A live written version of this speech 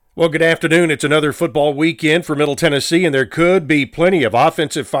Well, good afternoon. It's another football weekend for Middle Tennessee, and there could be plenty of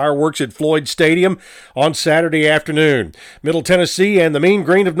offensive fireworks at Floyd Stadium on Saturday afternoon. Middle Tennessee and the Mean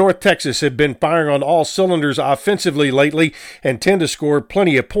Green of North Texas have been firing on all cylinders offensively lately and tend to score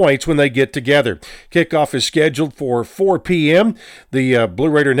plenty of points when they get together. Kickoff is scheduled for 4 p.m. The Blue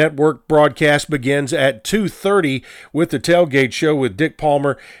Raider Network broadcast begins at 2:30 with the Tailgate Show with Dick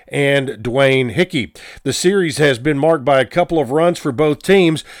Palmer and Dwayne Hickey. The series has been marked by a couple of runs for both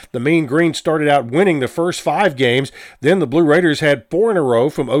teams. The Mean Green started out winning the first 5 games. Then the Blue Raiders had 4 in a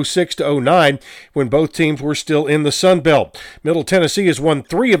row from 06 to 09 when both teams were still in the Sun Belt. Middle Tennessee has won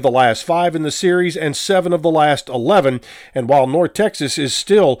 3 of the last 5 in the series and 7 of the last 11. And while North Texas is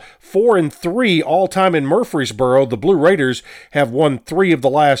still 4-3 all-time in Murfreesboro, the Blue Raiders have won 3 of the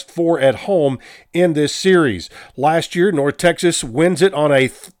last 4 at home in this series. Last year, North Texas wins it on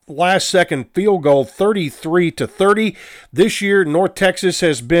a last-second field goal, 33-30. This year, North Texas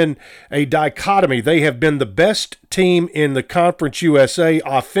has been a dichotomy. They have been the best team in the Conference USA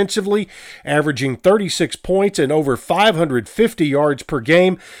offensively, averaging 36 points and over 550 yards per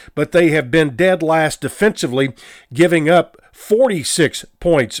game, but they have been dead last defensively, giving up 46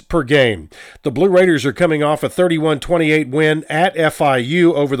 points per game. The Blue Raiders are coming off a 31-28 win at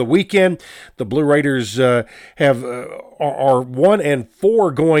FIU over the weekend. The Blue Raiders are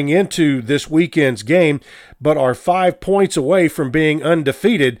 1-4 going into this weekend's game, but are 5 points away from being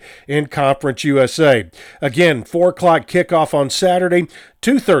undefeated in Conference USA. Again, 4 o'clock kickoff on Saturday,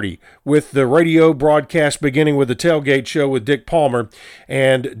 2:30 with the radio broadcast beginning with the Tailgate Show with Dick Palmer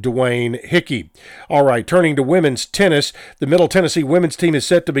and Dwayne Hickey. All right, turning to women's tennis, the Middle Tennessee women's team is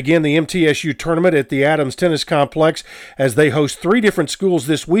set to begin the MTSU tournament at the Adams Tennis Complex as they host 3 different schools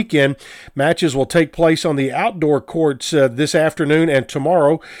this weekend. Matches will take place on the outdoor courts this afternoon and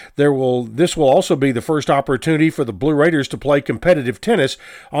tomorrow. This will also be the first opportunity for the Blue Raiders to play competitive tennis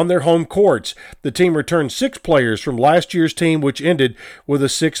on their home courts. The team returned 6 players from last year's team, which ended with a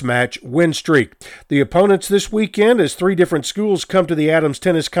 6-match win streak. The opponents this weekend, as 3 different schools come to the Adams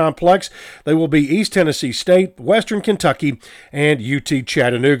Tennis Complex, they will be East Tennessee State, Western Kentucky, and UT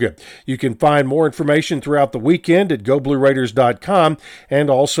Chattanooga. You can find more information throughout the weekend at GoBlueRaiders.com and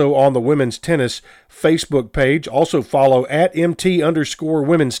also on the Women's Tennis Facebook page. Also follow at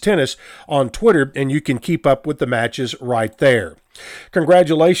MT_Women's Tennis on Twitter, and you can keep up with the matches right there.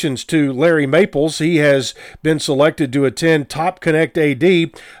 Congratulations to Larry Maples. He has been selected to attend Top Connect AD,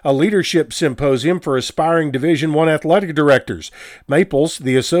 a leadership symposium for aspiring Division I athletic directors. Maples,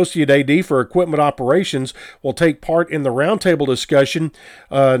 the Associate AD for Equipment Operations, will take part in the roundtable discussion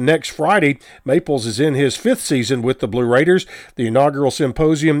next Friday. Maples is in his 5th season with the Blue Raiders. The inaugural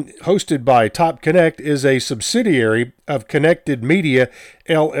symposium, hosted by Top Connect, is a subsidiary of Connected Media,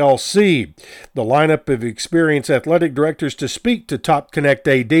 LLC. The lineup of experienced athletic directors to speak to Top Connect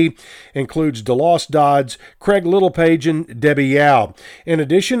AD includes DeLoss Dodds, Craig Littlepage, and Debbie Yao. In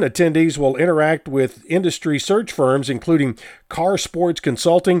addition, attendees will interact with industry search firms including Car Sports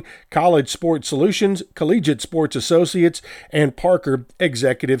Consulting, College Sports Solutions, Collegiate Sports Associates, and Parker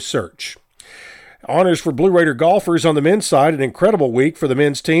Executive Search. Honors for Blue Raider golfers on the men's side. An incredible week for the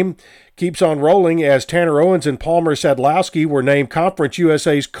men's team keeps on rolling as Tanner Owens and Palmer Sadlowski were named Conference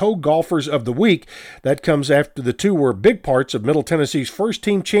USA's co-golfers of the week. That comes after the 2 were big parts of Middle Tennessee's first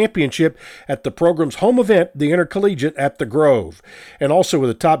team championship at the program's home event, the Intercollegiate at the Grove. And also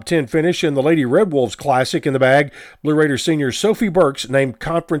with a top 10 finish in the Lady Red Wolves Classic in the bag, Blue Raider senior Sophie Burks named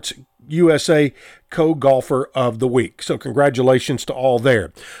Conference USA Co-Golfer of the Week. So congratulations to all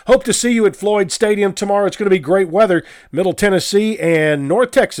there. Hope to see you at Floyd Stadium tomorrow. It's going to be great weather. Middle Tennessee and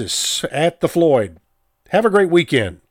North Texas at the Floyd. Have a great weekend.